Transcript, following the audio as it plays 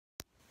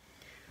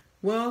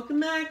Welcome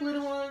back,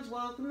 little ones.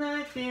 Welcome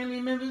back, family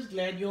members.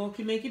 Glad you all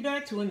can make it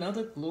back to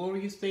another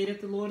glorious day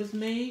that the Lord has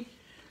made.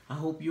 I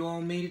hope you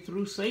all made it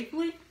through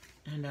safely.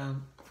 And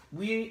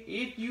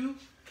if you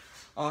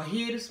are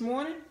here this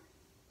morning,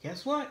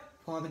 guess what?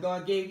 Father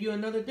God gave you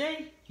another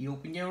day. He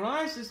opened your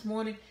eyes this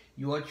morning.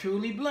 You are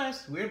truly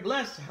blessed. We're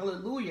blessed.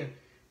 Hallelujah.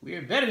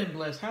 We're better than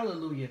blessed.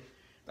 Hallelujah.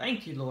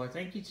 Thank you, Lord.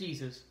 Thank you,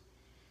 Jesus.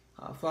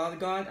 Father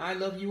God, I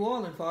love you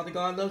all, and Father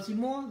God loves you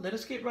more. Let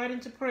us get right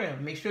into prayer.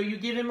 Make sure you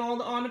give him all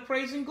the honor,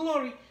 praise, and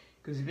glory,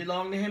 because it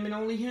belongs to him and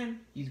only him.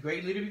 He's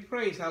greatly to be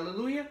praised.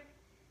 Hallelujah.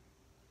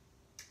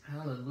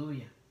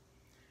 Hallelujah.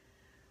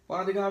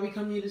 Father God, we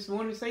come to you this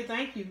morning to say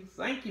thank you.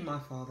 Thank you, my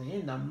Father.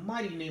 In the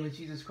mighty name of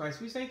Jesus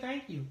Christ, we say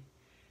thank you.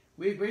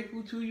 We're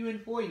grateful to you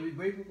and for you. We're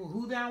grateful for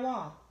who thou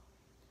art.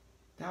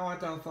 Thou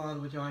art our Father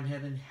which art in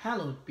heaven.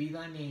 Hallowed be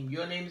thy name.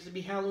 Your name is to be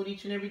hallowed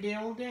each and every day,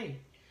 all day.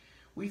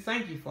 We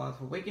thank you, Father,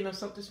 for waking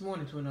us up this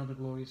morning to another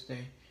glorious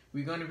day.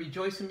 We're going to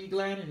rejoice and be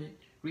glad in it.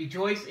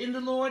 Rejoice in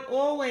the Lord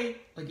always.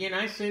 Again,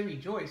 I say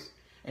rejoice.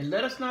 And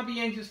let us not be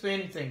anxious for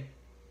anything.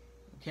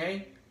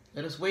 Okay?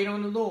 Let us wait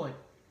on the Lord.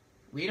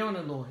 Wait on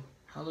the Lord.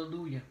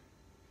 Hallelujah.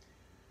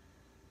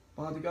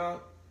 Father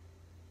God,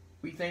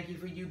 we thank you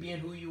for you being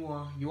who you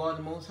are. You are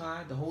the Most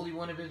High, the Holy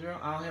One of Israel,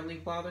 our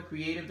Heavenly Father,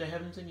 creator of the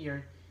heavens and the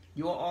earth.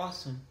 You are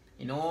awesome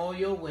in all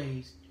your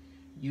ways.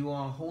 You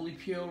are holy,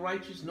 pure,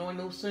 righteous, knowing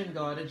no sin,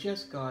 God, a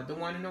just God, the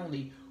one and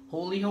only.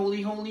 Holy,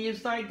 holy, holy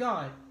is thy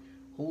God.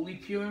 Holy,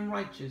 pure, and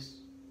righteous,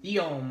 the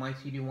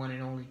Almighty, the one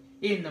and only.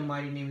 In the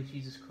mighty name of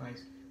Jesus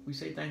Christ, we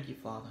say thank you,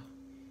 Father.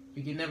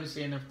 You can never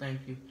say enough thank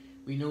you.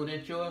 We know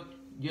that your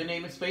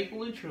name is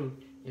faithful and true.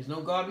 There's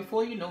no God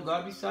before you, no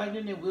God beside you,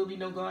 and there will be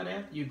no God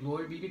after you.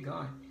 Glory be to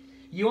God.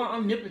 You are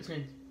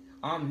omnipotent,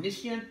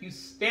 omniscient. You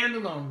stand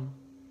alone.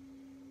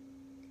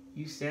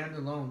 You stand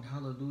alone.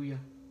 Hallelujah.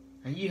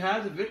 And you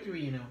have the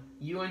victory, you know.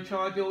 You are in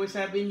charge, you always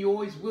have been, you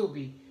always will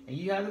be. And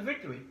you have the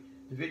victory.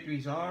 The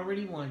victory's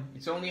already won.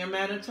 It's only a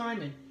matter of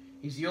timing.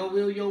 It's your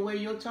will, your way,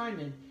 your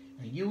timing.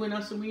 And you and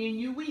us and we and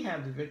you, we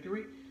have the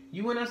victory.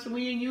 You and us and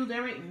we and you,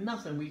 there ain't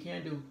nothing we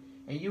can't do.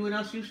 And you and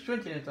us, you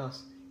strengtheneth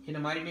us. In the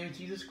mighty name of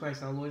Jesus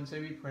Christ, our Lord and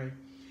Savior, we pray.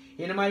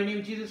 In the mighty name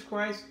of Jesus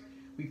Christ,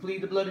 we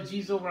plead the blood of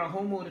Jesus over our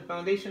home, over the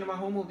foundation of our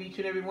home, over each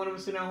and every one of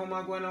us in our home,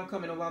 our going, our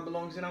coming, over our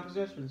belongings and our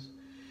possessions.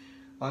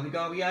 Father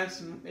God, we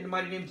ask in the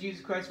mighty name of Jesus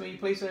Christ, may you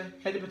place a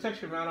head of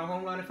protection around our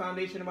home, around the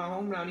foundation of our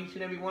home, around each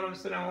and every one of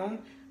us in our home,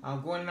 our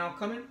going and our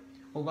coming,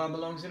 over our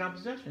belongings and our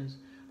possessions.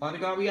 Father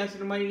God, we ask in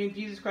the mighty name of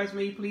Jesus Christ,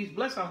 may you please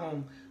bless our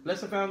home,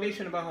 bless the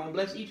foundation of our home,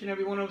 bless each and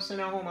every one of us in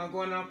our home, our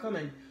going and our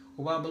coming,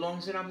 over our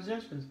belongings and our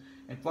possessions.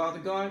 And Father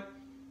God,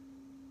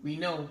 we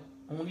know,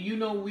 only you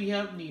know what we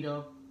have need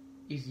of,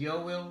 is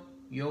your will,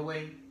 your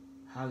way.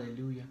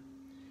 Hallelujah.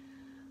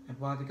 And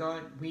Father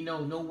God, we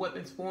know no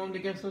weapons formed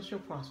against us shall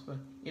prosper.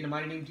 In the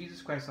mighty name of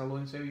Jesus Christ, our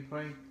Lord and Savior, we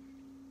pray.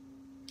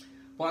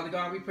 Father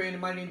God, we pray in the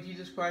mighty name of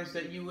Jesus Christ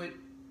that you would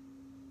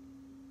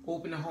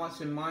open the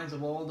hearts and minds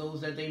of all those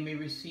that they may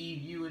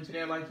receive you into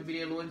their life to be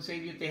their Lord and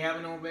Savior if they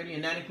haven't already.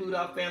 And that include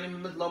our family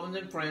members, loved ones,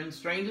 and friends,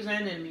 strangers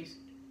and enemies.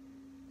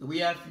 We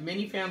have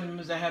many family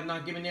members that have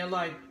not given their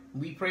life.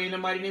 We pray in the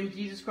mighty name of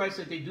Jesus Christ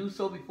that they do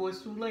so before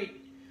it's too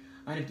late.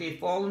 And if they've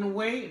fallen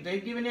away, if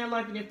they've given their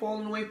life and they've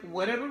fallen away for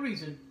whatever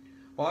reason,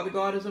 Father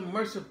God is a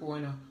merciful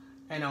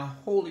and a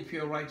holy,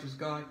 pure, righteous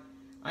God.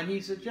 And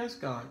He's a just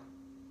God.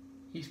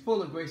 He's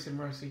full of grace and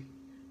mercy.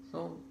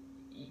 So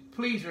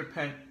please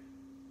repent.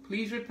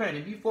 Please repent.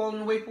 If you've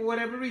fallen away for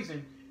whatever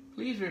reason,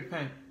 please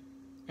repent.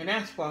 And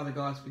ask Father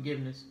God's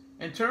forgiveness.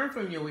 And turn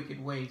from your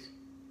wicked ways.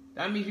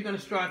 That means you're going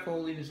to strive for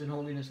holiness and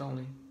holiness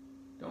only.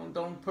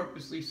 Don't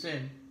purposely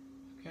sin.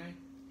 Okay?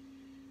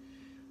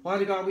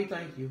 Father God, we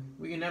thank you.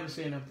 We can never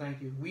say enough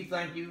thank you. We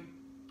thank you,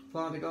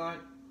 Father God,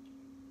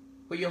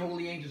 for your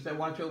holy angels that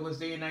watch over us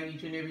day and night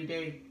each and every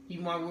day,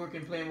 even while we work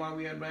and playing while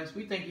we are at rest.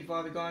 We thank you,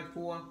 Father God,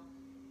 for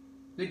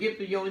the gift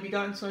of your only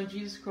begotten Son,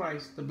 Jesus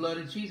Christ, the blood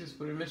of Jesus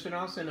for the remission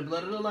of our sin, the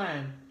blood of the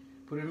Lamb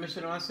for the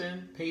remission of our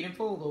sin, paid in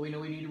full, though we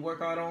know we need to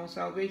work out our own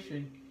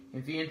salvation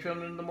in fear and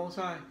trembling of the Most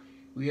High.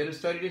 We are to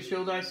study to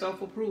show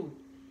thyself approved.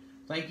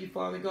 Thank you,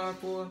 Father God,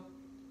 for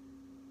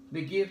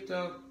the gift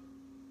of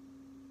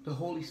the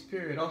Holy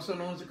Spirit, also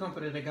known as the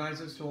Comforter that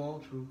guides us to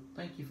all truth.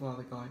 Thank you,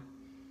 Father God.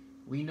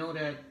 We know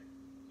that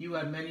you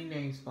have many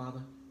names,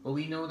 Father, but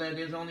we know that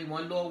there's only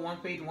one Lord,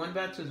 one faith, one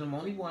baptism,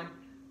 only one,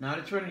 not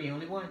a Trinity,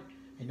 only one.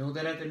 And know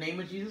that at the name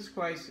of Jesus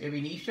Christ, every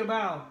knee shall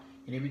bow,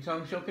 and every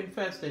tongue shall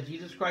confess that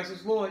Jesus Christ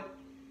is Lord.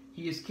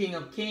 He is King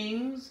of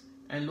kings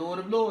and Lord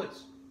of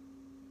lords.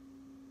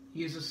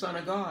 He is the Son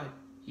of God.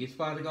 He is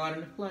Father God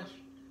in the flesh.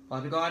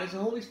 Father God is the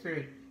Holy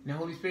Spirit. And the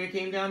Holy Spirit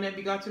came down in that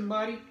begotten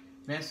body.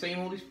 And that same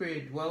Holy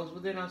Spirit dwells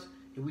within us.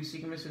 If we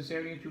seek Him in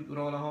sincerity and truth with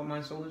all our heart,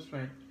 mind, soul, and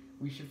strength,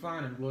 we should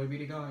find Him. Glory be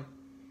to God.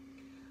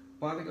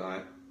 Father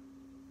God,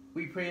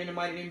 we pray in the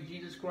mighty name of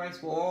Jesus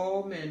Christ for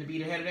all men to be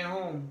the head of their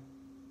home.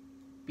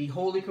 Be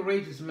holy,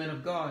 courageous men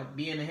of God.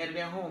 Be in the head of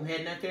their home,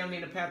 heading that family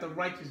in the path of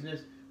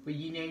righteousness for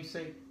ye name's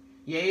sake.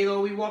 Yea,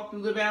 though we walk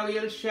through the valley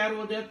of the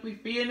shadow of death, we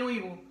fear no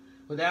evil.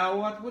 For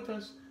thou art with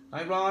us.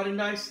 Thy rod and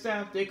thy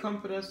staff, they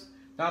comfort us.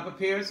 Thou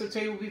preparest a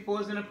table before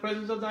us in the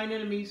presence of thine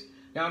enemies.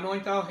 Thou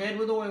anoint our head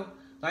with oil.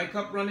 Thy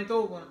cup runneth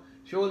over.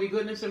 Surely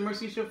goodness and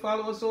mercy shall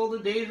follow us all the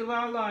days of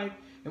our life,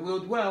 and we'll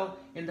dwell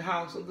in the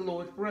house of the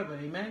Lord forever.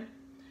 Amen.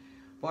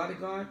 Father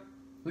God,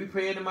 we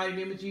pray in the mighty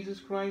name of Jesus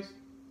Christ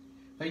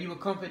that you will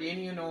comfort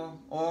any and all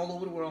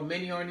over the world.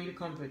 Many are in need of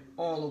comfort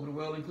all over the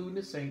world, including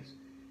the saints.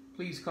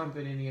 Please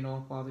comfort any and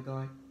all, Father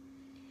God.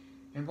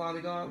 And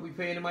Father God, we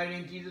pray in the mighty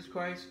name of Jesus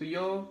Christ for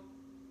your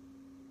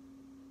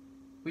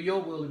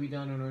will to be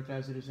done on earth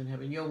as it is in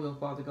heaven. Your will,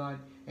 Father God.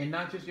 And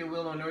not just your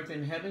will on earth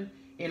and in heaven,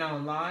 in our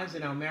lives,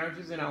 in our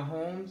marriages, in our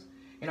homes,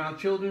 in our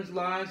children's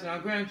lives, in our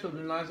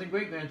grandchildren's lives, and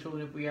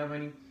great-grandchildren, if we have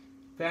any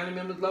family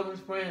members, loved ones,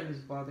 friends,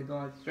 Father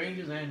God,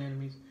 strangers and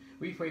enemies.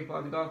 We pray,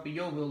 Father God, for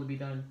your will to be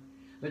done.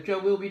 Let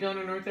your will be done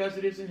on earth as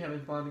it is in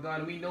heaven, Father God.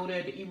 And we know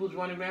that the evil is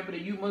running rampant,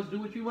 that you must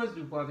do what you must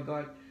do, Father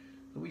God.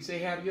 So we say,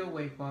 have your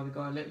way, Father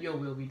God. Let your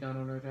will be done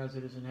on earth as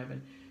it is in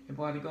heaven. And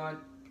Father God,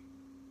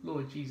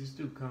 Lord Jesus,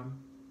 do come.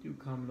 Do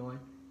come, Lord.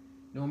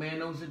 No man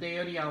knows the day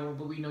or the hour,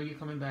 but we know you're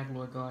coming back,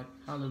 Lord God.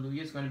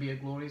 Hallelujah. It's going to be a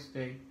glorious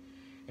day.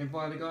 And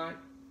Father God,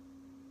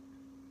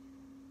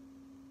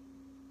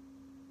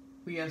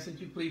 we ask that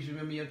you please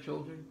remember your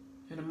children.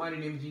 In the mighty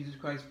name of Jesus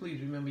Christ, please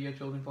remember your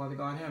children, Father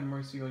God. Have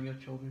mercy on your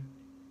children.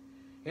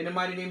 In the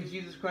mighty name of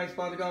Jesus Christ,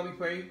 Father God, we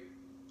pray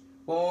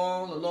for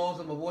all the laws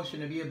of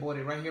abortion to be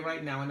aborted right here,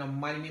 right now. In the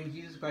mighty name of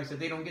Jesus Christ, that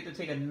they don't get to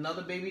take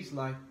another baby's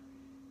life.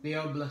 They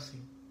are a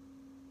blessing.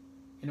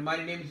 In the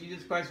mighty name of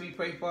Jesus Christ, we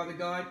pray, Father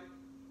God,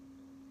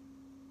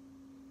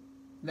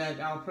 that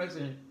our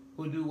president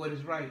will do what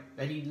is right.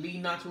 That he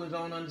lead not to his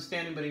own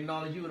understanding, but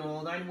acknowledge you in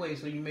all thine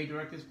ways, so you may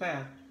direct his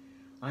path.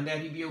 And that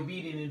he be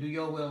obedient and do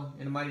your will.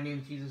 In the mighty name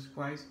of Jesus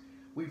Christ.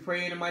 We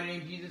pray in the mighty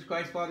name of Jesus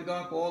Christ, Father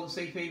God, for all the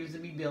safe havens to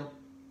be built.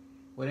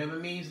 Whatever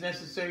means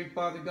necessary,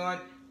 Father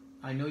God,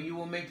 I know you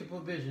will make the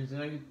provisions.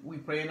 And we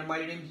pray in the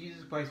mighty name of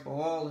Jesus Christ for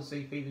all the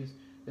safe havens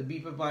to be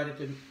provided,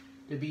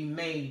 to be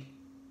made.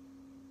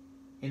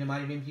 In the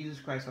mighty name of Jesus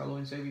Christ, our Lord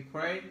and Savior, we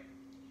pray.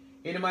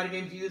 In the mighty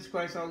name of Jesus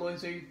Christ, our Lord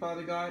and Savior,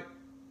 Father God,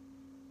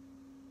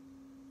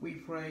 we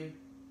pray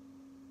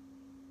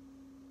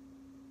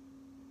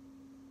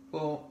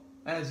for,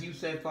 as you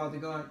said, Father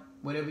God,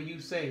 whatever you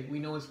say, we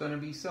know it's going to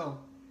be so.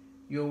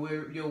 Your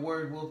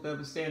word will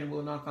forever stand and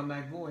will not come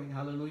back void.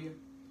 Hallelujah.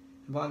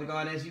 And Father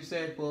God, as you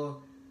said, for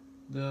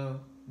the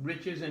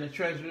riches and the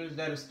treasures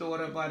that are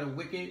stored up by the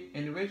wicked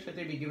and the rich, that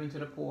they be given to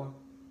the poor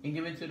and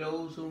given to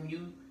those whom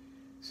you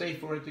say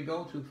for it to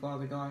go to,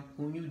 Father God,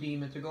 whom you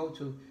deem it to go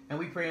to. And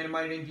we pray in the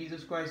mighty name of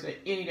Jesus Christ that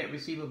any that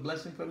receive a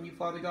blessing from you,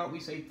 Father God, we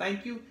say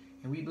thank you,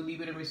 and we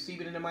believe it and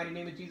receive it in the mighty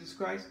name of Jesus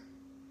Christ.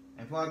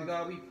 And Father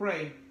God, we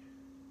pray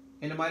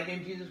in the mighty name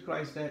of Jesus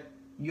Christ that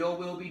your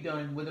will be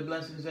done with the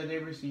blessings that they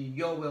receive.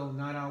 Your will,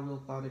 not our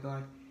will, Father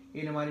God.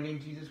 In the mighty name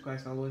of Jesus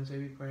Christ, our Lord and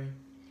Savior, we pray.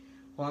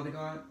 Father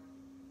God,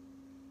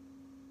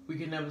 we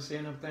can never say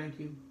enough thank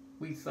you.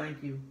 We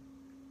thank you.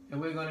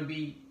 And we're going to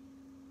be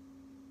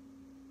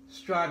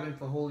striving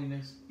for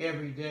holiness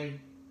every day,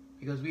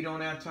 because we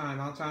don't have time.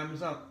 Our time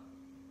is up,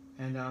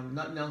 and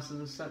nothing else is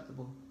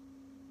acceptable,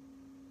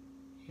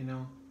 you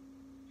know.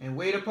 And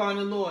wait upon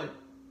the Lord.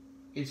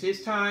 It's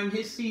his time,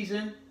 his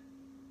season.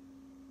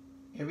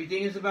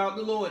 Everything is about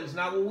the Lord. It's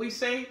not what we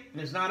say,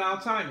 and it's not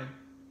our timing.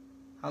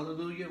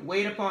 Hallelujah.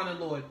 Wait upon the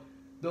Lord.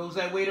 Those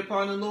that wait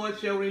upon the Lord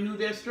shall renew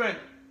their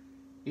strength.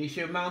 They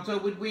shall mount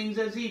up with wings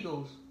as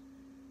eagles.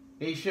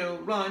 They shall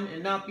run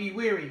and not be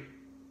weary,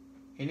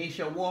 and they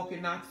shall walk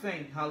and not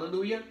faint.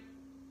 Hallelujah.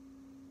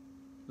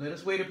 Let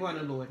us wait upon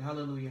the Lord.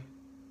 Hallelujah.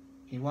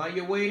 And while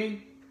you're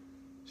waiting,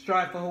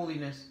 strive for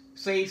holiness.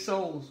 Save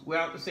souls. We're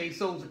out to save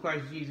souls of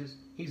Christ Jesus.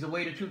 He's the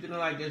way, the truth, and the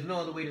life. There's no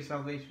other way to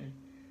salvation.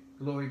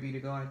 Glory be to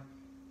God.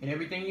 And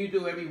everything you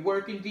do, every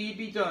work and deed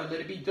be done.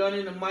 Let it be done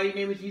in the mighty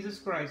name of Jesus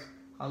Christ.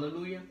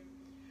 Hallelujah.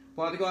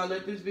 Father God,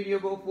 let this video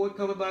go forth,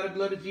 covered by the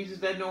blood of Jesus,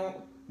 that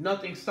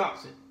nothing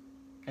stops it.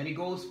 And it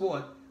goes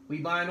forth. We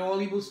bind all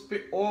evil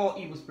spirits, all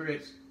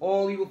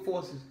evil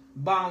forces,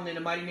 bound in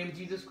the mighty name of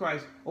Jesus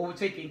Christ,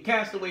 overtaken,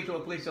 cast away to a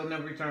place they'll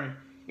never return.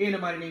 In the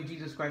mighty name of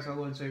Jesus Christ, our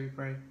Lord and Savior, we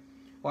pray.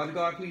 Father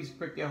God, please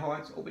prick their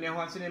hearts, open their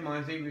hearts and their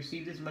minds. They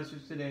receive this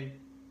message today.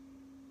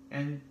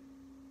 And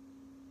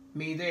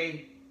may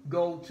they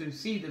go to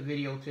see the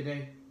video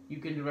today. You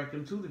can direct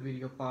them to the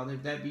video, Father,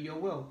 if that be your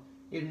will.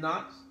 If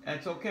not,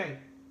 that's okay.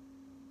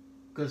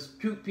 Because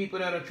people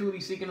that are truly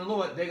seeking the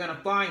Lord, they're going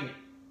to find it.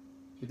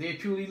 If they're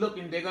truly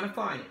looking, they're going to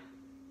find it.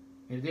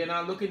 If they're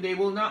not looking, they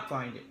will not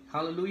find it.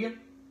 Hallelujah.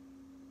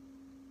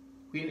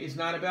 It's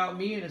not about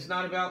me, and it's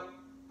not about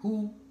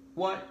who,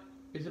 what.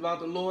 It's about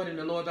the Lord and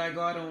the Lord thy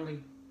God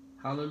only.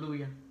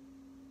 Hallelujah.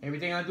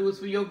 Everything I do is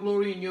for your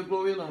glory and your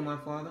glory alone, my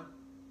Father.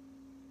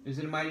 It's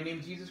in the mighty name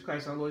of Jesus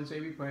Christ, our Lord and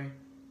Savior, we pray.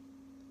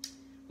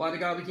 Father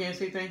God, we can't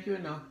say thank you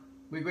enough.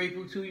 We're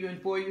grateful to you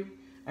and for you.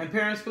 And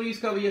parents, please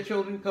cover your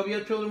children. Cover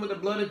your children with the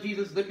blood of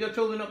Jesus. Lift your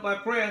children up by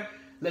prayer.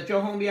 Let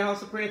your home be a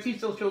house of prayer.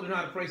 Teach those children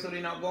how to pray so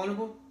they're not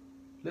vulnerable.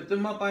 Lift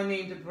them up by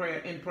name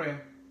in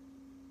prayer.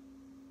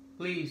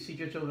 Please teach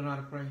your children how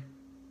to pray.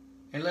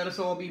 And let us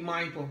all be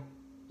mindful.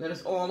 Let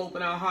us all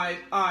open our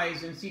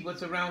eyes and see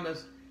what's around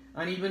us.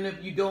 And even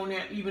if you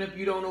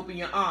don't open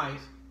your eyes,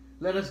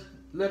 let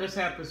us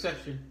have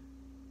perception.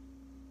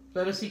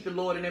 Let us seek the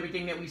Lord in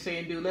everything that we say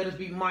and do. Let us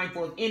be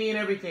mindful of any and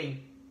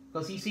everything,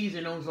 because He sees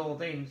and knows all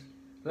things.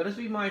 Let us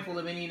be mindful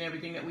of any and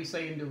everything that we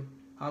say and do.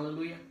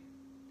 Hallelujah.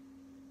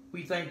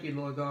 We thank you,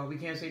 Lord God. We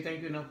can't say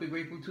thank you enough. We're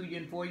grateful to you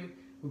and for you.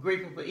 We're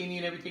grateful for any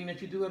and everything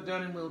that you do, have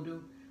done, and will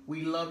do.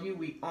 We love you.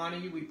 We honor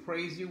you. We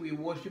praise you. We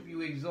worship you.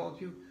 We exalt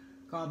you.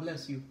 God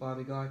bless you,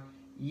 Father God.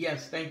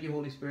 Yes, thank you,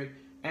 Holy Spirit.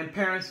 And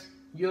parents,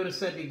 you're to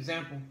set the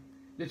example.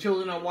 The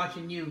children are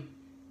watching you.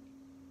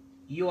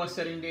 You are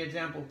setting the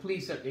example.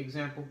 Please set the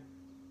example.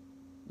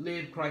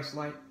 Live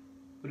Christ-like.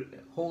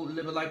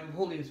 Live a life of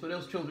holiness for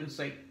those children's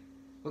sake.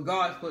 For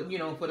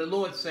the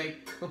Lord's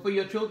sake, but for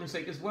your children's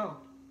sake as well.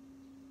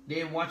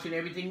 They're watching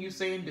everything you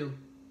say and do,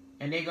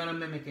 and they're going to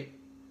mimic it.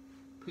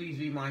 Please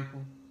be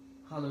mindful.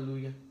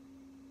 Hallelujah.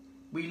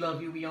 We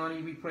love you, we honor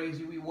you, we praise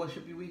you, we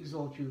worship you, we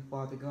exalt you,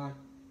 Father God.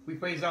 We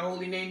praise our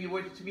holy name. You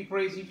worship to be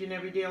praised each and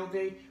every day, all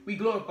day. We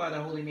glorify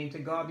thy holy name. To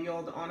God be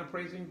all the honor,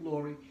 praise, and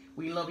glory.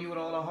 We love you with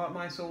all our heart,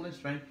 mind, soul, and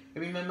strength.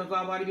 Every member of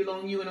our body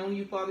belongs to you, and only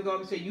you, Father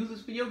God. We say, use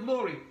us for your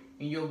glory,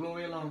 and your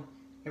glory alone.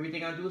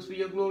 Everything I do is for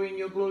your glory, and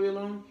your glory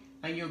alone,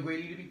 and you're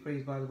greatly to be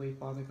praised, by the way,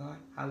 Father God.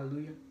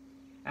 Hallelujah.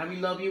 And we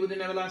love you with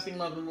an everlasting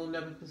love, and will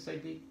never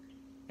forsake thee.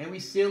 And we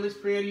seal this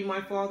prayer to you,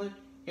 my Father,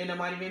 in the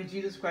mighty name of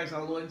Jesus Christ,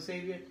 our Lord and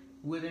Savior,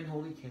 with an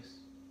holy kiss.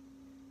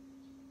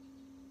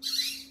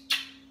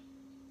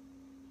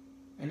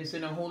 And it's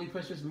in the holy,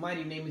 precious,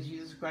 mighty name of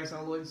Jesus Christ,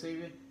 our Lord and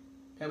Savior,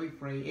 that we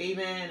pray.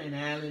 Amen and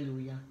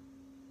hallelujah.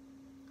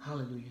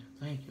 Hallelujah.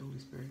 Thank you, Holy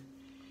Spirit.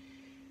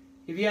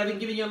 If you haven't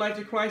given your life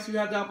to Christ, you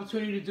have the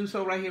opportunity to do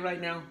so right here,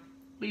 right now.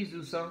 Please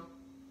do so.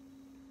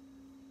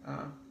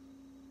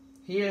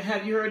 Here,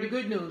 have you heard the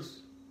good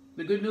news?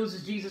 The good news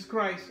is Jesus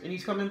Christ, and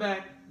He's coming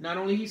back. Not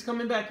only He's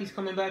coming back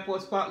for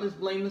a spotless,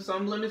 blameless,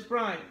 unblemished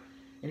bride.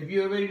 And if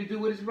you are ready to do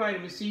what is right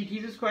and receive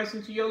Jesus Christ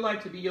into your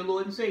life to be your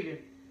Lord and Savior,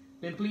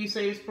 then please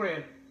say this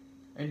prayer.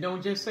 And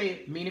don't just say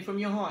it, mean it from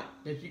your heart,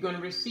 that you're going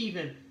to receive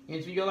Him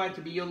into your life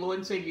to be your Lord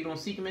and Savior. You're going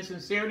to seek Him in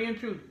sincerity and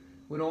truth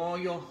with all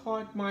your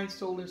heart, mind,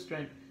 soul, and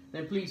strength.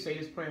 Then please say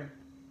this prayer.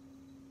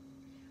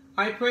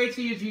 I pray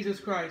to you,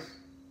 Jesus Christ,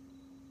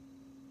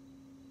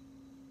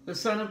 the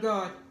Son of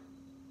God.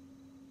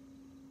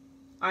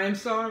 I am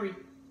sorry,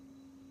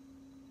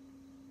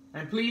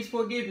 and please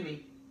forgive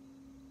me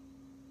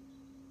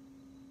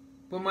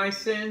for my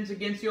sins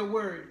against your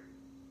word.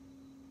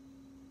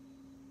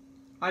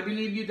 I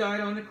believe you died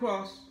on the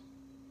cross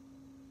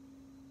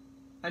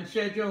and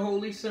shed your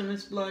holy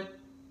sinless blood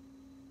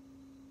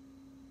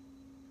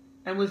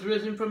and was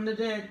risen from the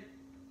dead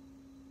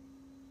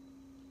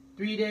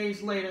 3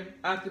 days later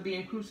after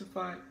being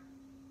crucified.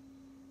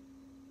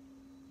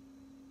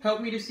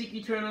 Help me to seek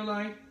eternal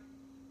life,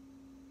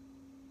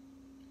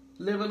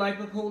 live a life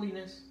of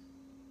holiness,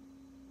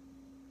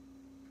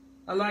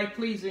 a life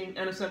pleasing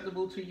and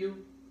acceptable to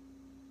you.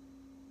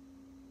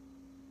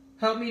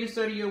 Help me to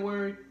study your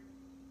word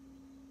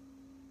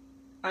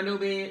and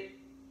obey it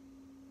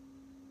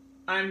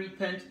and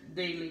repent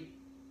daily.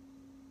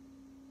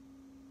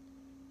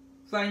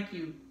 Thank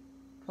you,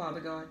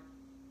 Father God.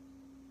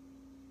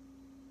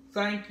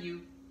 Thank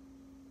you,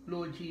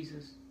 Lord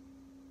Jesus.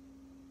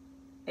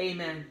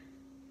 Amen.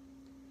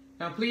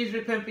 Now please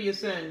repent for your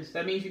sins.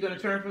 That means you're going to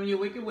turn from your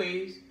wicked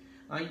ways.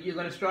 You're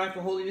going to strive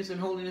for holiness and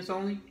holiness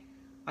only.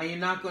 And you're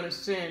not going to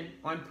sin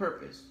on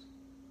purpose.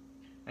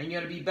 And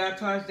you're going to be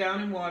baptized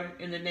down in water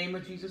in the name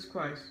of Jesus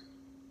Christ.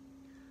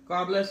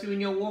 God bless you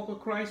in your walk with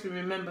Christ. And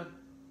remember,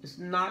 it's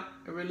not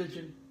a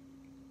religion.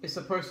 It's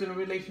a personal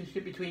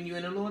relationship between you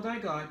and the Lord thy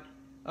God,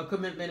 a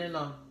commitment and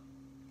love.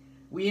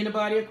 We in the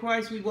body of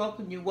Christ, we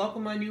welcome you.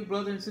 Welcome my new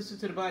brother and sister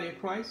to the body of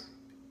Christ.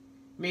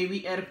 May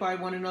we edify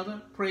one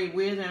another, pray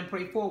with and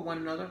pray for one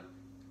another.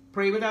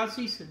 Pray without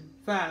ceasing,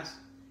 fast,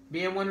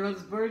 bear one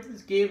another's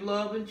burdens, give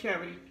love and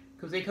charity,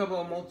 because they cover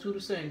a multitude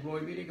of sin.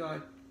 Glory be to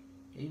God.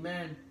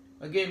 Amen.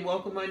 Again,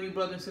 welcome my new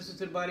brother and sister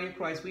to the body of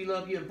Christ. We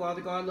love you, and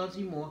Father God loves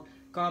you more.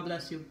 God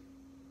bless you.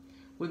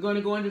 We're going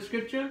to go into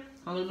Scripture.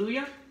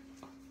 Hallelujah.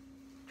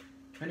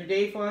 And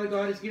today, Father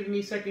God has given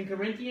me 2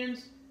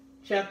 Corinthians,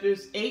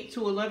 chapters 8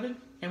 to 11,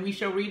 and we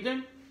shall read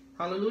them.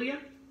 Hallelujah.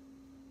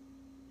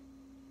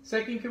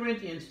 2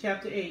 Corinthians,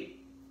 chapter 8.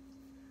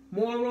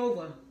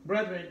 Moreover,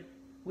 brethren,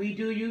 we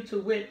do you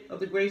to wit of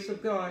the grace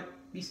of God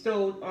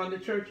bestowed on the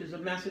churches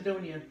of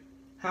Macedonia,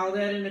 how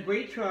that in a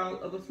great trial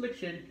of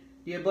affliction,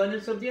 the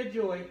abundance of their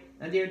joy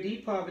and their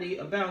deep poverty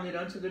abounded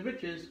unto the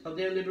riches of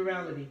their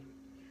liberality.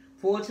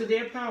 For to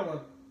their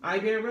power I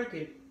bear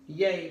record,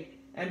 yea,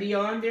 and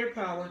beyond their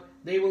power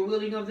they were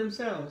willing of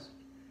themselves,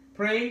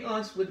 praying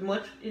us with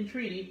much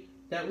entreaty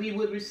that we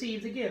would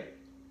receive the gift,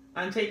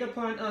 and take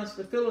upon us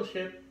the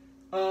fellowship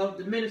of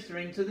the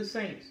ministering to the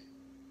saints.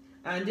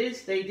 And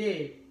this they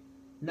did,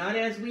 not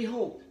as we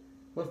hoped,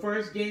 but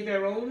first gave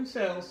their own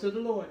selves to the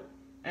Lord,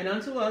 and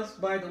unto us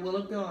by the will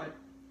of God,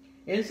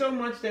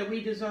 insomuch that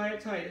we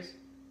desired Titus,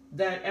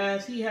 that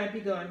as he had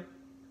begun,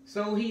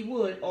 so he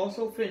would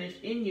also finish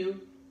in you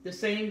the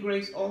same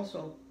grace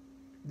also.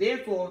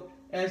 Therefore,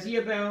 as ye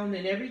abound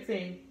in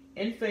everything,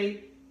 in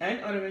faith, and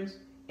utterance,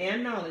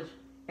 and knowledge,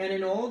 and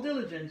in all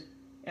diligence,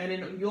 and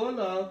in your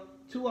love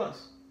to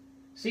us,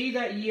 see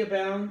that ye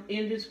abound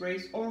in this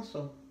grace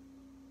also.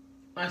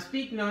 I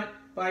speak not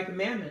by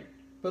commandment,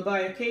 but by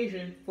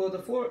occasion of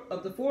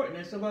the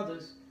forwardness of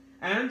others,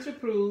 and to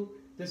prove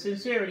the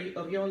sincerity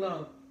of your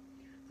love.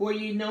 For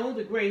ye know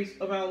the grace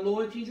of our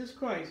Lord Jesus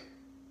Christ,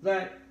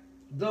 that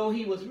though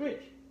he was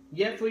rich,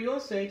 yet for your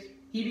sakes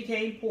he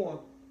became poor,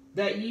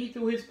 that ye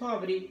through his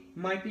poverty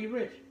might be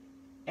rich.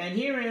 And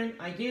herein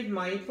I give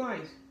my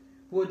advice,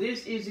 for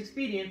this is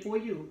expedient for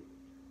you,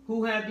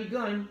 who have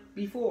begun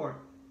before,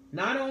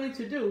 not only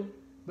to do,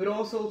 but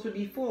also to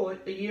be forward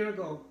a year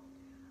ago.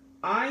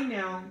 I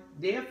now,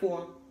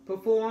 therefore,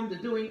 perform the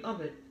doing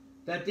of it,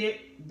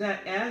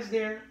 that as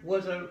there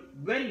was a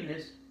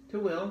readiness to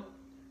will,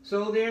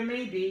 so there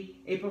may be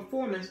a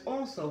performance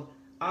also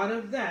out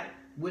of that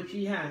which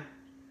ye have.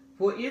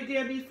 For if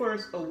there be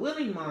first a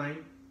willing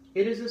mind,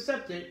 it is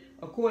accepted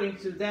according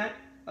to that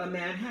a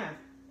man hath,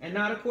 and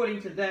not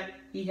according to that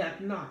he hath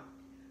not.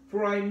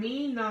 For I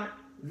mean not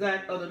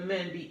that other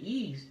men be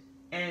eased,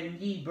 and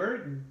ye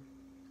burdened,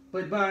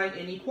 but by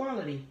an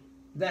equality,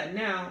 that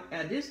now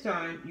at this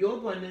time your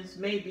abundance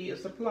may be a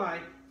supply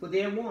for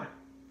their want,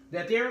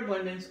 that their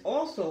abundance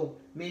also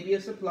may be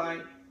a supply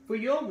for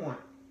your want,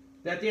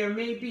 that there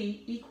may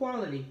be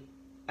equality.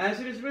 As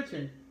it is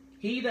written,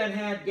 he that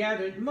had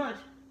gathered much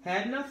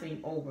had nothing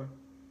over,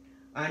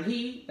 and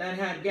he that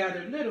had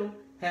gathered little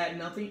had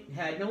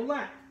no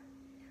lack.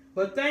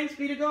 But thanks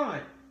be to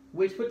God,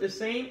 which put the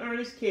same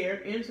earnest care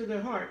into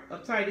the heart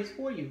of Titus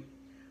for you.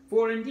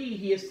 For indeed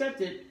he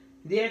accepted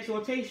the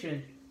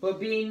exhortation, but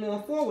being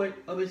more forward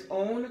of his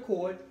own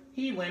accord,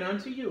 he went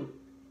unto you.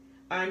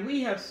 And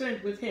we have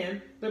sent with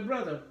him the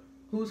brother,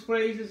 whose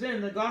praise is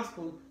in the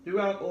gospel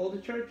throughout all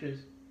the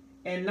churches.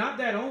 And not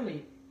that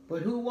only,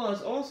 but who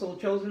was also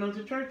chosen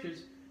unto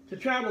churches, to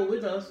travel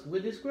with us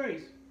with this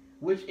grace,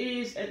 which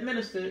is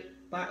administered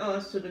by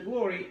us to the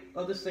glory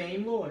of the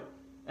same Lord,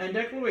 and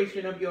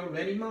declaration of your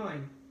ready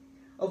mind.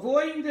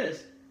 Avoiding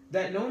this,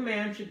 that no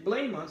man should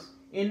blame us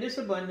in this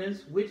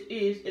abundance which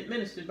is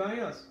administered by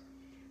us,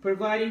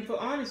 providing for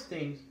honest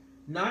things,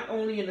 not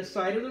only in the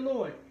sight of the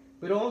Lord,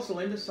 but also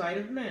in the sight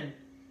of men.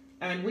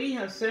 And we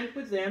have sent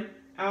with them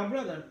our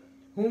brother,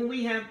 whom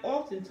we have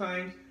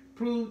oftentimes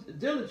proved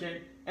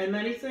diligent in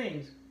many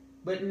things,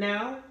 but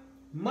now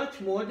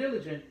much more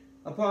diligent,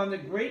 upon the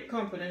great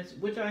confidence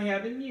which I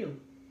have in you.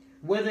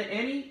 Whether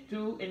any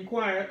do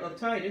inquire of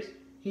Titus,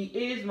 he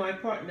is my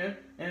partner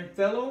and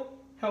fellow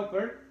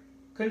helper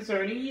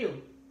concerning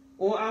you,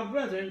 or our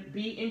brethren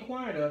be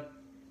inquired of.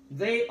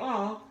 They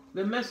are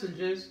the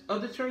messengers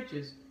of the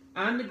churches,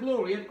 and the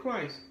glory of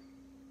Christ.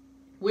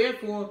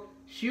 Wherefore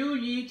shew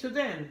ye to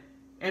them,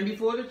 and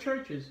before the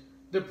churches,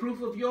 the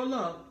proof of your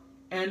love,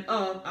 and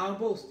of our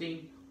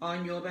boasting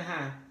on your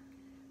behalf.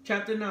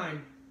 Chapter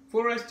 9.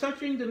 For as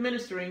touching the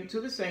ministering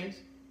to the saints,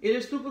 it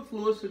is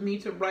superfluous for me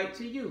to write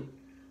to you.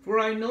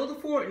 For I know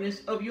the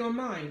forwardness of your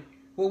mind,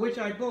 for which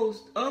I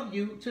boast of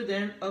you to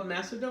them of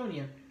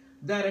Macedonia,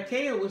 that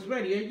Achaia was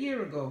ready a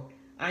year ago,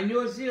 and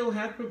your zeal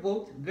hath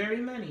provoked very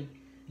many.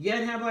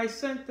 Yet have I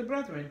sent the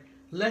brethren,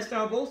 lest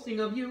our boasting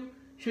of you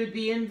should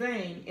be in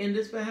vain in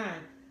this behalf,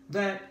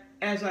 that,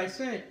 as I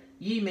said,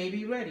 ye may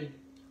be ready.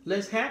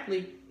 Lest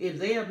haply, if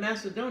they of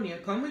Macedonia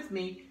come with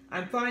me,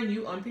 and find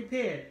you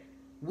unprepared,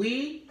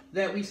 we,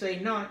 that we say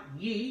not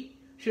ye,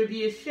 should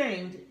be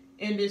ashamed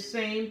in this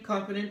same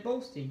confident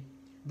boasting.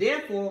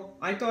 Therefore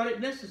I thought it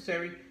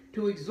necessary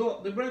to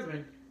exhort the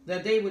brethren,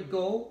 that they would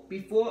go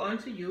before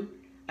unto you,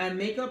 and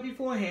make up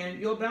beforehand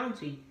your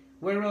bounty,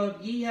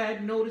 whereof ye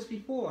had notice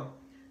before,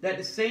 that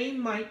the same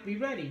might be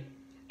ready,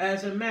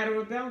 as a matter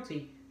of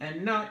bounty,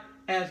 and not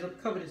as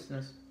of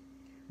covetousness.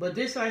 But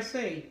this I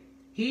say,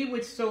 he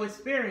which soweth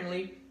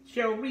sparingly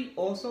shall reap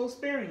also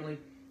sparingly,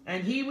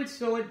 and he which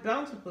soweth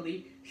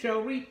bountifully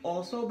shall reap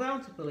also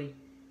bountifully.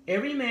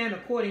 Every man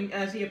according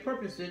as he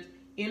purposeth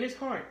in his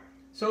heart,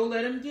 so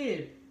let him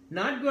give,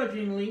 not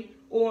grudgingly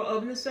or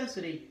of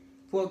necessity,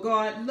 for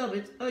God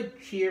loveth a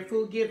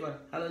cheerful giver.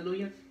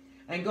 Hallelujah.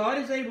 And God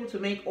is able to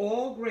make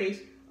all grace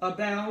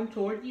abound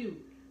toward you,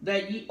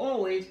 that ye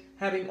always,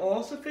 having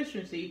all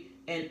sufficiency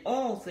in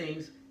all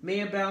things,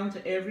 may abound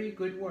to every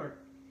good work.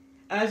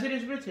 As it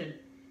is written,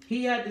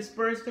 he hath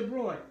dispersed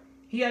abroad,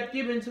 he hath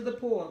given to the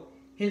poor,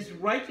 his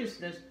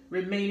righteousness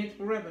remaineth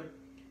forever.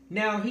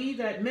 Now he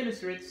that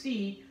ministereth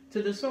seed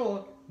to the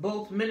sower,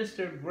 both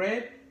minister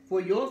bread for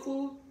your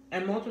food,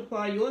 and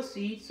multiply your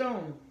seed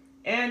sown,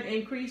 and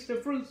increase the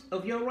fruits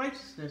of your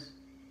righteousness,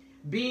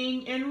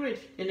 being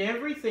enriched in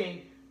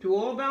everything to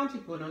all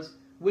bountifulness,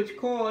 which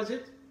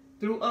causeth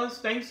through us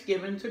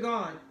thanksgiving to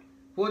God.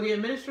 For the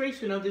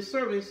administration of this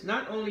service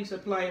not only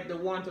supplieth the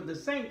want of the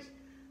saints,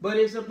 but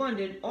is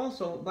abundant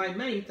also by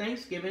many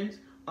thanksgivings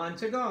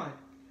unto God.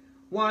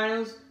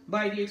 Whilst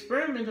by the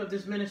experiment of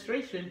this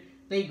ministration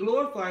they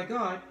glorify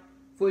God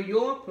for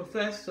your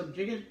professed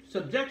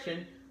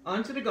subjection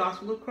unto the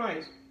gospel of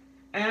Christ,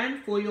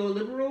 and for your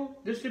liberal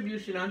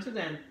distribution unto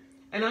them,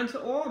 and unto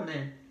all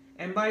men,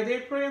 and by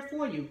their prayer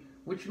for you,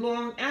 which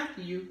long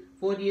after you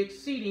for the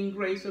exceeding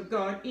grace of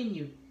God in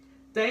you.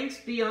 Thanks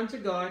be unto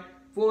God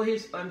for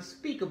his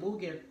unspeakable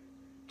gift.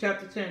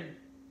 Chapter 10.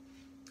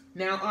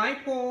 Now I,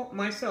 Paul,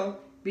 myself,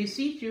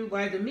 beseech you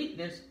by the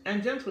meekness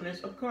and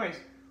gentleness of Christ,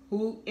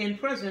 who in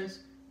presence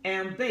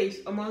am base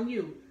among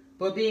you,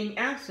 but being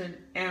absent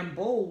am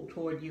bold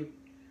toward you.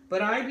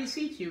 But I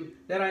beseech you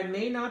that I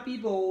may not be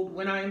bold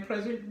when I am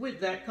present with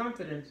that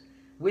confidence,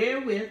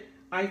 wherewith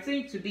I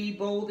think to be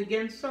bold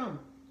against some,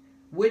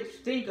 which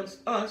think of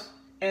us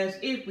as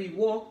if we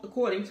walked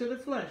according to the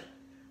flesh.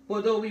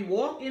 For though we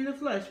walk in the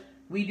flesh,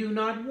 we do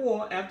not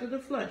war after the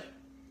flesh.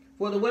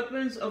 For the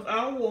weapons of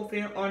our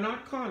warfare are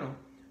not carnal,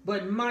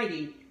 but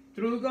mighty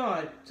through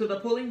God to the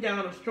pulling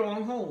down of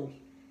strongholds,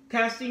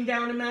 casting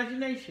down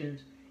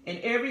imaginations, and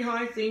every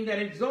high thing that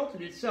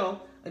exalted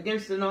itself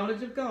against the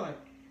knowledge of God,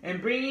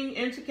 and bringing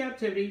into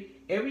captivity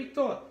every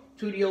thought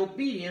to the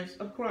obedience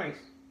of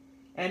Christ,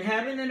 and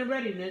having in a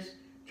readiness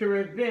to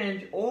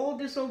revenge all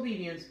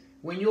disobedience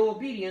when your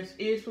obedience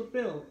is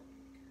fulfilled.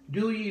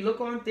 Do ye look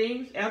on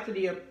things after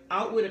the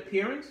outward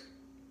appearance?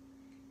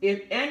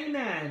 If any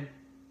man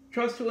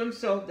trust to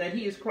himself that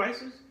he is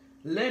Christ's,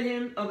 let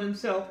him of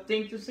himself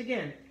think this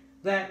again,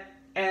 that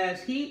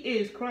as he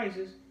is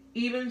Christ's,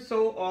 even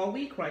so are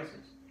we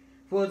Christ's.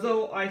 For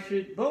though I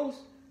should boast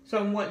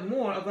somewhat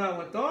more of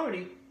our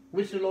authority,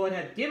 which the Lord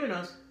hath given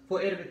us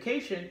for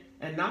edification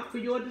and not for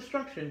your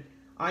destruction,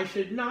 I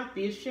should not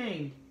be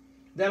ashamed,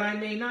 that I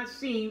may not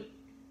seem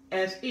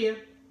as if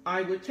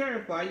I would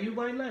terrify you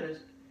by letters.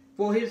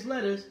 For his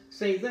letters,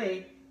 say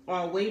they,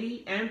 are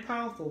weighty and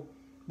powerful,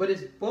 but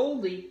his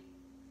bodily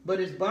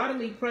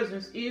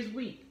presence is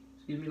weak,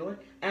 Lord,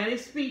 and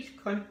his speech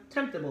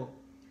contemptible.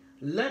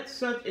 Let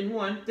such an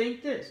one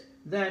think this,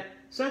 that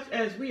such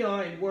as we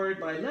are in word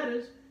by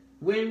letters,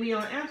 when we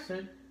are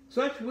absent,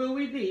 such will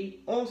we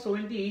be also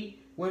indeed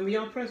when we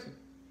are present.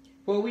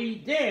 For we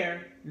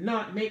dare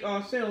not make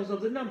ourselves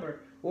of the number,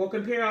 or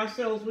compare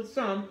ourselves with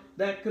some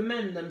that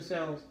commend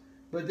themselves.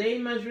 But they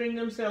measuring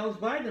themselves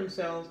by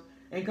themselves,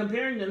 and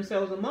comparing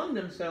themselves among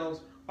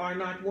themselves, are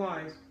not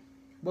wise.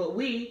 But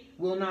we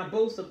will not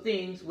boast of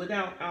things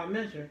without our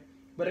measure,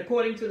 but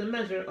according to the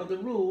measure of the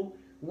rule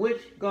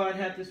which God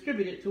hath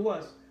distributed to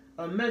us,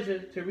 a measure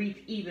to reach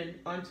even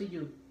unto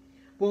you.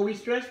 For we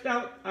stretch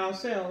not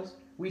ourselves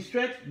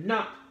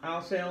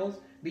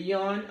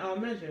beyond our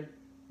measure,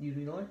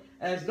 Lord,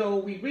 as though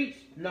we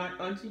reached not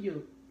unto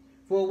you.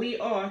 For we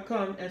are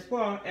come as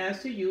far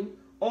as to you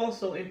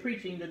also in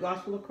preaching the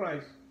gospel of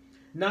Christ,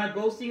 not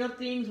boasting of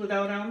things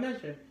without our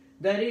measure,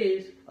 that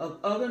is, of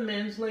other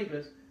men's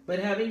labors, but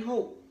having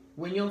hope,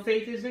 when your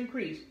faith is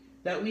increased,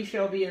 that we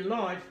shall be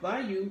enlarged by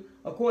you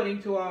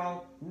according to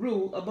our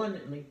rule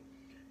abundantly,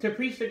 to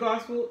preach the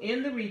gospel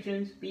in the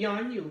regions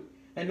beyond you,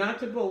 and not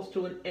to boast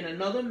in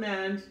another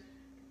man's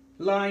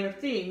line of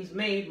things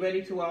made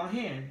ready to our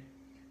hand.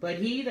 But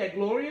he that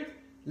glorieth,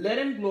 let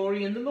him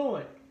glory in the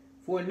Lord.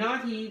 For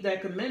not he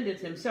that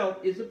commendeth himself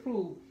is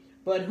approved,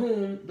 but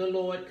whom the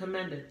Lord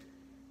commendeth.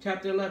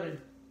 Chapter 11.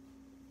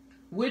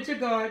 Would to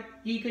God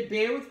ye could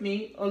bear with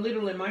me a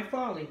little in my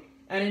folly,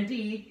 and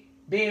indeed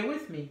bear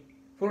with me.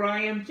 For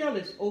I am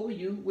jealous over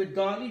you with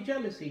godly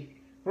jealousy.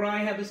 For I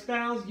have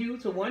espoused you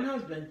to one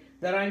husband,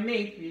 that I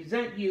may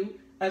present you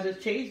as a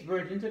chaste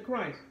virgin to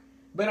Christ.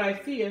 But I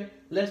fear,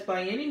 lest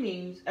by any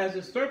means, as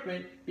the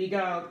serpent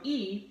beguiled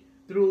Eve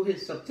through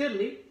his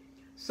subtlety,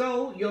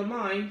 so your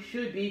mind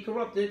should be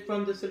corrupted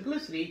from the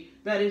simplicity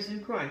that is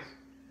in Christ.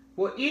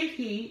 For if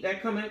he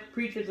that cometh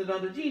preacheth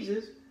another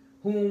Jesus,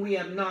 whom we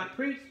have not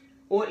preached,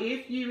 or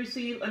if ye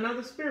receive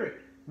another spirit,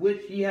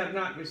 which ye have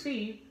not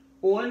received,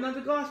 or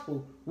another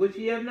gospel, which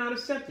ye have not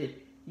accepted,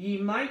 ye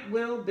might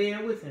well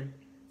bear with him.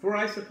 For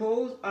I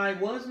suppose I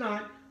was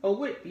not a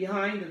whit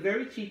behind the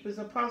very chiefest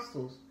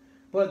apostles.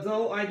 But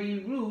though I be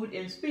rude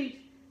in speech,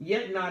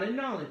 yet not in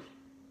knowledge.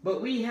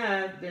 But we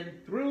have been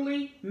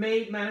thoroughly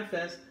made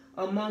manifest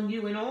among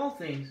you in all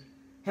things.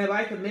 Have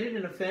I committed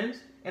an offense,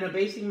 and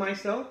abasing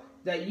myself,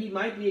 that ye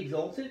might be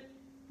exalted?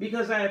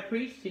 Because I have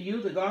preached to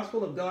you the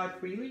gospel of God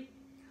freely?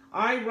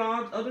 I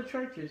robbed other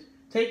churches,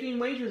 taking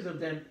wages of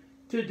them,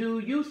 to do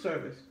you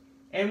service.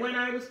 And when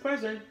I was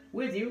present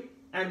with you,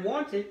 and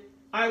wanted,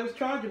 I was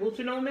chargeable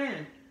to no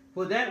man.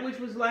 For that which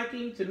was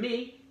lacking to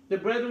me, the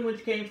brethren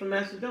which came from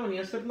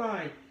Macedonia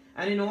supplied.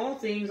 And in all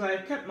things I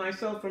have kept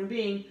myself from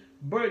being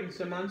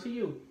burdensome unto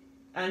you.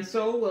 And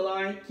so will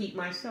I keep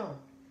myself.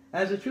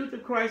 As the truth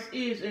of Christ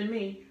is in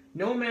me,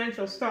 no man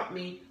shall stop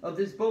me of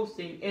this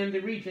boasting in the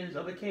regions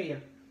of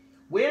Achaia.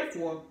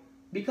 Wherefore,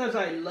 because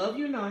I love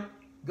you not,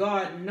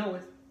 God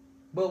knoweth,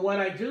 but what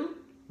I do,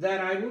 that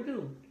I will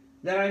do,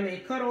 that I may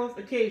cut off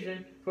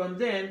occasion from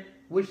them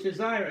which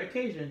desire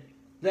occasion,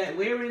 that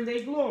wherein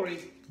they glory,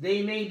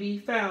 they may be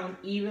found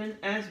even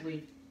as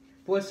we.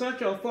 For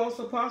such are false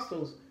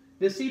apostles,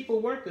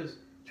 deceitful workers,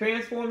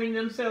 transforming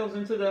themselves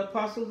into the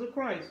apostles of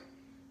Christ.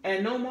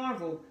 And no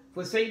marvel,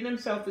 for Satan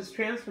himself is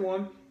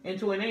transformed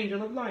into an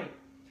angel of light.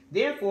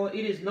 Therefore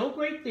it is no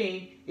great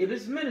thing if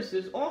his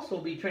ministers also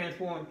be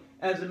transformed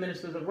as the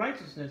ministers of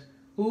righteousness,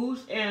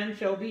 whose end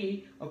shall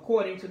be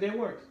according to their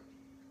works.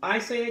 I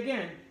say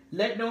again,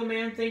 let no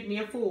man think me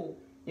a fool.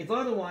 If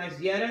otherwise,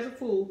 yet as a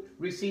fool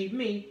receive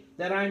me,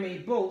 that I may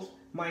boast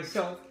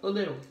myself a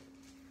little.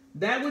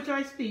 That which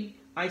I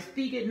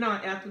speak it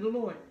not after the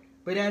Lord,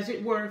 but as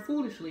it were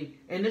foolishly,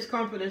 in this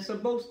confidence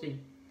of boasting.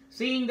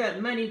 Seeing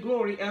that many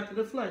glory after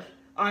the flesh,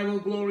 I will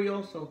glory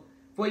also.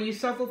 For ye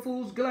suffer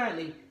fools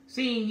gladly,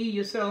 seeing ye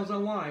yourselves are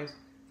wise.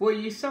 For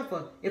ye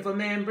suffer, if a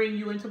man bring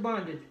you into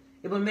bondage,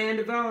 if a man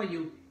devour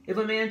you, if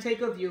a man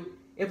take of you,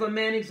 if a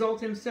man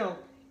exalt himself,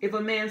 if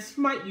a man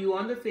smite you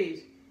on the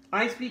face.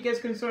 I speak as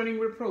concerning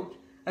reproach,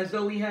 as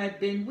though he had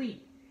been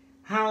weak.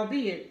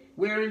 Howbeit,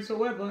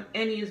 whereinsoever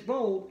any is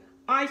bold,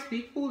 I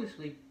speak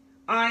foolishly.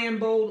 I am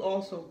bold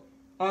also.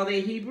 Are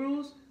they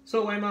Hebrews?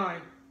 So am I.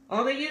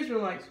 Are they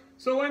Israelites?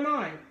 So am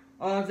I.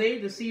 Are they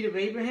the seed of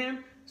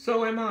Abraham?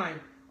 So am I.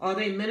 Are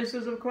they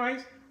ministers of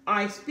Christ?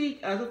 I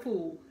speak as a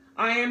fool.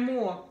 I am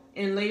more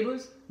in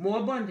labors, more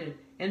abundant,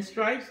 in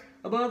stripes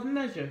above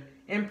measure,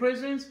 in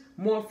prisons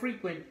more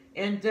frequent,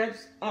 and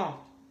deaths oft.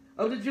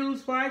 Of the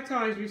Jews 5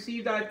 times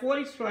received I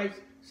 40 stripes,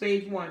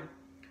 save one.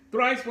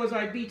 Thrice was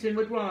I beaten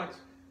with rods.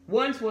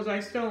 Once was I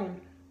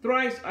stoned.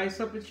 Thrice I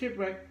suffered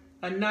shipwreck.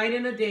 A night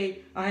and a day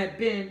I have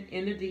been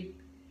in the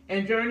deep.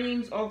 And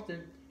journeyings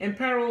often, and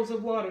perils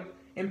of water,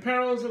 and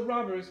perils of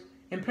robbers,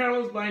 and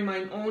perils by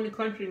mine own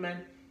countrymen,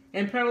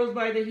 and perils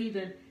by the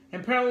heathen,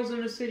 and perils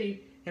in the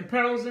city, and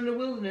perils in the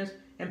wilderness,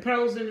 and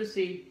perils in the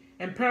sea,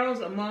 and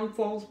perils among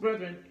false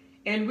brethren,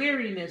 and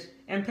weariness,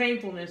 and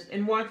painfulness,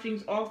 and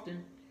watchings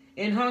often,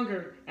 and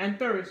hunger, and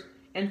thirst,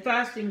 and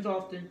fastings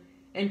often,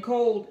 and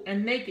cold,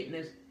 and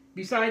nakedness,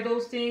 beside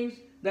those things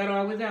that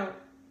are without,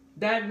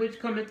 that which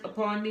cometh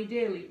upon me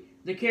daily,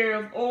 the care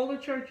of all the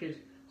churches,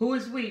 who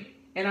is weak,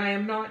 and I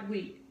am not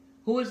weak,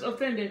 who is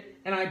offended,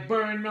 and I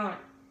burn not.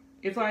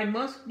 If I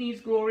must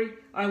needs glory,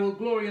 I will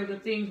glory of the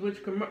things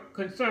which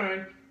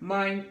concern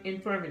mine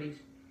infirmities.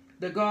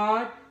 The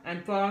God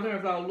and Father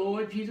of our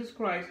Lord Jesus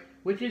Christ,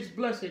 which is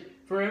blessed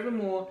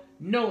forevermore,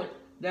 knoweth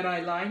that I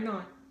lie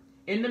not.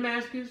 In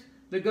Damascus,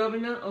 the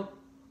governor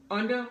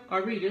under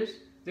Aretas,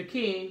 the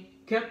king,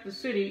 kept the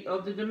city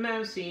of the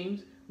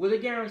Damascenes with a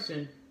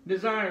garrison,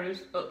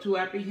 desirous to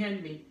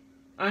apprehend me.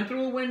 And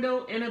through a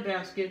window in a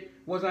basket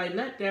was I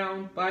let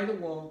down by the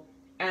wall,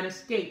 and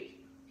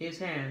escaped his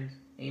hands.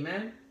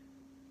 Amen.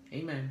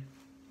 Amen.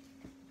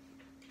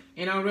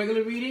 In our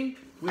regular reading,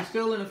 we're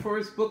still in the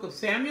first book of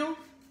Samuel,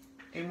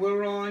 and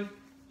we're on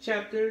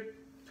chapter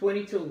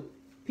 22.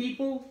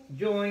 People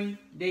join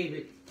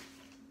David.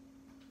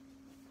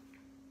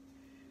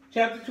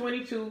 Chapter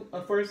 22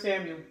 of 1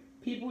 Samuel.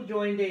 People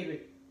join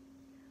David.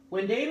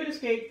 When David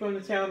escaped from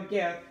the town of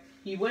Gath,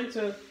 he went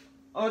to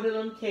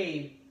Adullam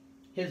cave.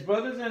 His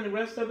brothers and the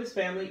rest of his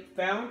family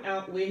found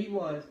out where he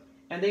was,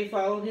 and they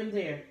followed him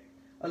there.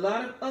 A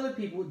lot of other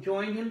people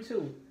joined him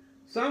too.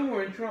 Some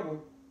were in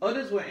trouble,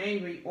 others were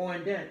angry or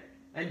in debt,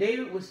 and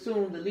David was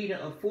soon the leader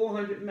of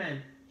 400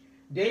 men.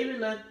 David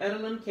left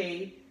Adullam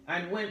cave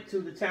and went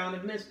to the town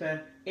of Mizpah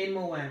in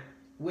Moab,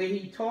 where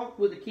he talked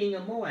with the king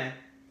of Moab.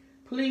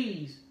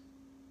 Please,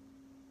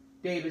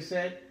 David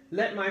said,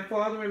 let my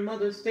father and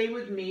mother stay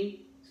with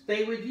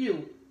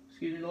you,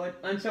 Lord,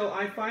 until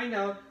I find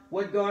out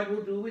what God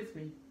will do with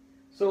me.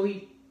 So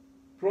he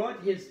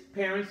brought his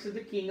parents to the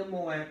king of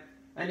Moab,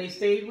 and they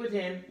stayed with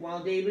him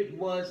while David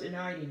was in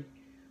hiding.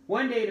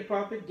 One day the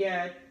prophet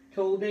Gad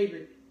told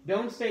David,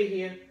 don't stay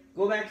here,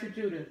 go back to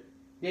Judah.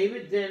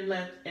 David then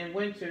left and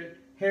went to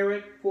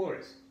Herod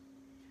Forest.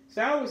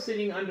 Saul was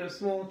sitting under a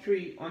small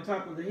tree on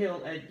top of the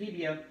hill at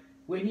Gibeah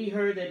when he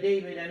heard that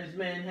David and his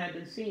men had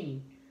been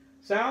seen.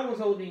 Saul was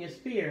holding a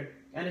spear,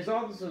 and his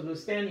officers were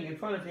standing in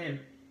front of him.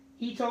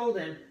 He told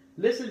them,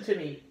 listen to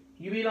me,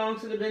 you belong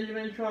to the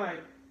Benjamin tribe.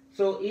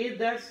 So if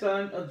that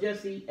son of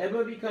Jesse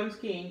ever becomes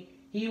king,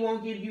 he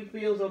won't give you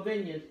fields or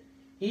vineyards.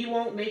 He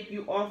won't make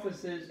you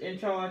officers in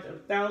charge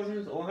of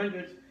thousands or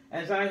hundreds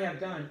as I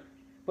have done.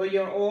 But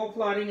you're all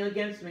plotting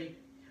against me.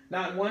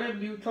 Not one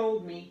of you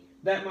told me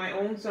that my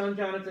own son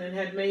Jonathan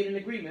had made an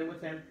agreement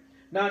with him.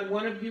 Not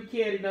one of you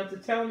cared enough to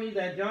tell me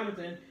that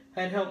Jonathan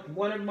had helped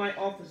one of my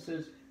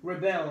officers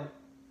rebel.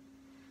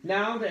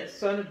 Now that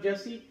son of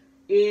Jesse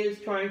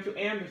is trying to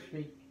ambush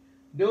me.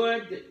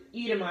 Doeg the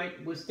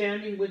Edomite was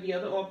standing with the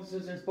other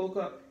officers and spoke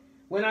up.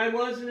 When I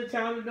was in the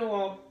town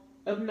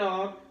of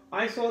Nob,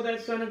 I saw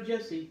that son of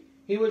Jesse.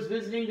 He was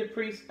visiting the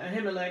priest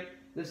Ahimelech,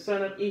 the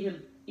son of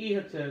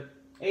Ahitub.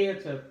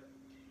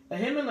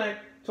 Ahimelech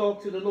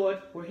talked to the Lord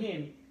for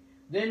him,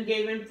 then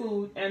gave him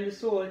food and the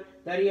sword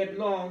that he had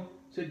belonged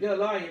to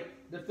Goliath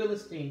the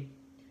Philistine.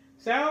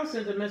 Saul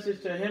sent a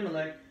message to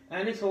Ahimelech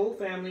and his whole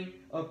family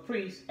of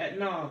priests at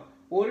Nob,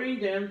 ordering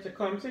them to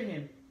come to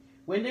him.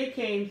 When they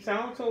came,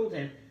 Saul told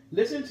him,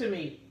 listen to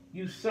me,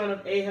 you son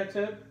of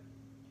Ahitub.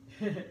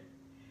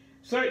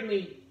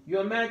 Certainly,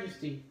 your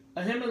majesty.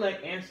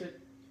 Ahimelech answered.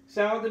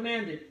 Saul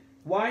demanded,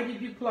 why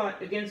did you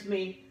plot against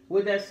me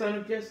with that son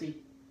of Jesse?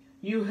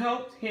 You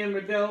helped him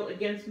rebel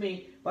against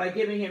me by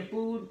giving him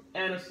food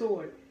and a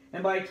sword,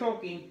 and by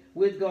talking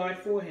with God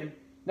for him.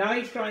 Now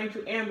he's trying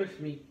to ambush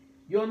me.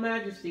 Your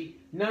Majesty,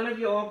 none of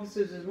your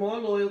officers is more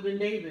loyal than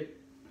David.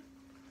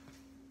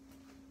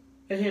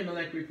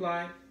 Ahimelech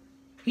replied,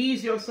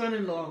 He's your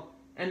son-in-law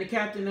and the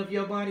captain of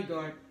your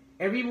bodyguard.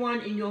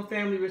 Everyone in your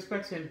family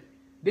respects him.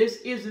 This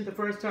isn't the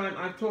first time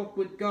I've talked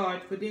with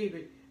God for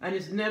David, and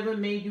it's never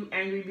made you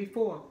angry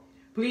before.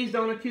 Please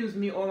don't accuse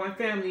me or my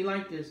family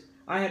like this.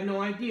 I have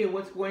no idea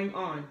what's going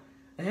on.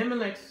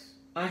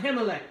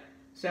 Ahimelech,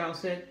 Saul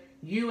said,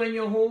 you and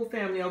your whole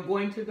family are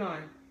going to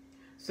die.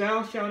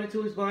 Saul shouted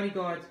to his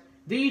bodyguards,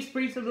 These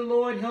priests of the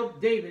Lord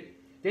helped David.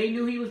 They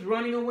knew he was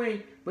running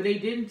away, but they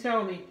didn't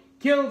tell me.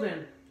 Kill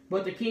them.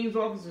 But the king's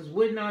officers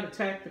would not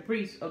attack the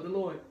priests of the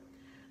Lord.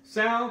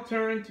 Saul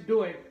turned to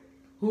Doeg,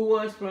 who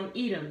was from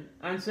Edom,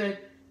 and said,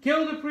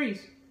 Kill the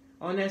priests.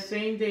 On that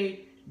same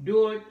day,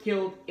 Doeg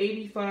killed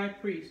 85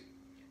 priests.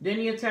 Then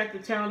he attacked the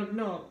town of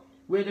Nob,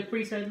 where the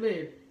priests had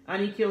lived,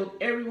 and he killed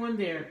everyone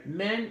there,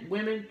 men,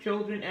 women,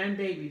 children, and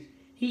babies.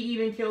 He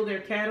even killed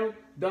their cattle,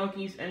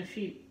 donkeys, and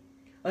sheep.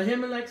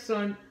 Ahimelech's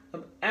son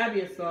of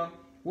Abiathar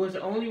was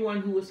the only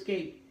one who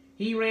escaped.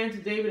 He ran to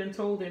David and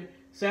told him,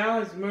 Saul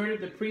has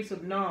murdered the priests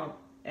of Nob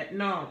at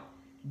Nob.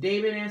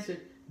 David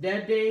answered,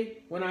 That day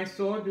when I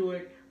saw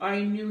Doeg,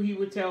 I knew he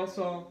would tell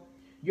Saul,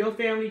 Your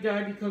family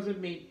died because of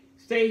me.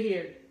 Stay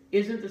here.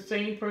 Isn't the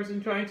same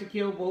person trying to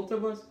kill both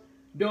of us?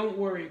 Don't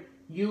worry.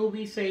 You'll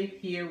be safe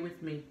here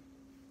with me.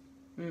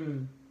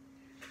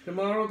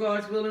 Tomorrow,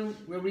 God's willing,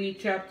 we'll read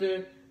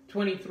chapter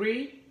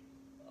 23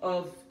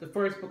 of the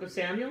first book of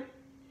Samuel.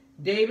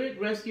 David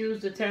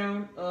rescues the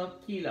town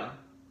of Keilah.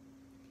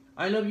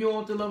 I love you all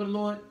with the love of the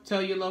Lord.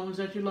 Tell your loved ones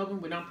that you love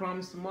them. We're not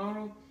promised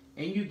tomorrow.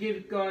 And you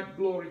give God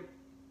glory.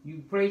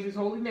 You praise his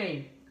holy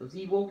name because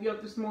he woke you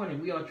up this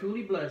morning. We are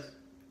truly blessed.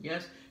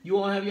 Yes, you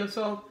all have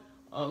yourself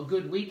a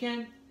good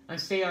weekend and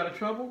stay out of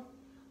trouble.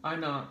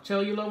 And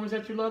tell your loved ones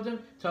that you love them.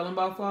 Tell them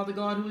about Father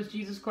God, who is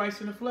Jesus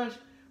Christ in the flesh.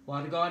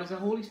 Father God is the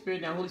Holy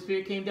Spirit. Now, Holy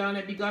Spirit came down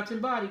that begotten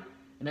body.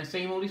 And that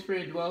same Holy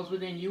Spirit dwells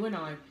within you and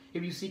I.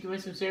 If you seek him in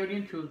sincerity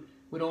and truth,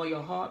 with all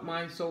your heart,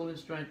 mind, soul, and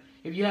strength.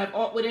 If you have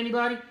aught with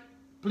anybody,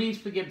 please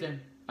forgive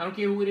them. I don't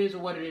care who it is or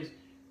what it is.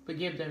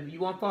 Forgive them. If you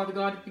want Father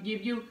God to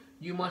forgive you,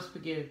 you must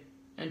forgive.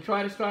 And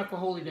try to strive for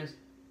holiness.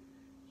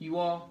 You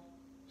all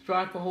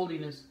strive for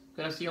holiness.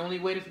 Because that's the only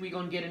way that we're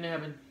going to get into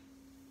heaven.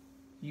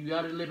 You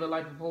got to live a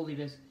life of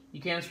holiness.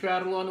 You can't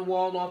straddle on the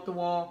wall, off the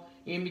wall,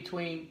 in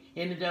between,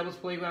 in the devil's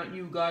playground.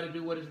 You got to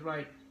do what is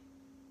right.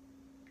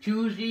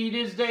 Choose ye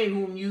this day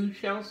whom you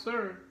shall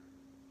serve.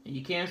 And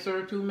you can't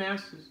serve two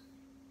masters.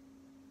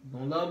 You're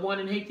going to love one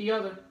and hate the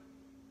other.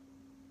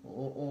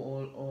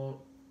 Or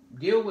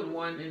deal with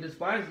one and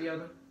despise the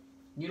other.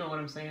 You know what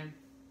I'm saying.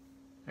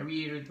 I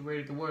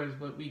reiterate the words,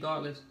 but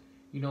regardless,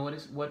 you know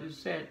what is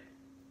said.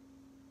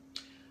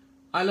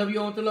 I love you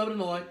all with the love of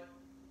the Lord.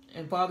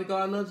 And Father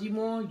God loves you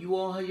more. You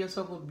all have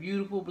yourself a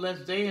beautiful,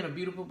 blessed day and a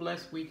beautiful,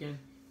 blessed weekend.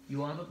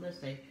 You all have a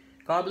blessed day.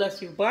 God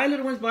bless you. Bye,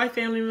 little ones. Bye,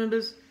 family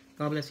members.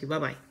 God bless you.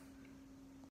 Bye-bye.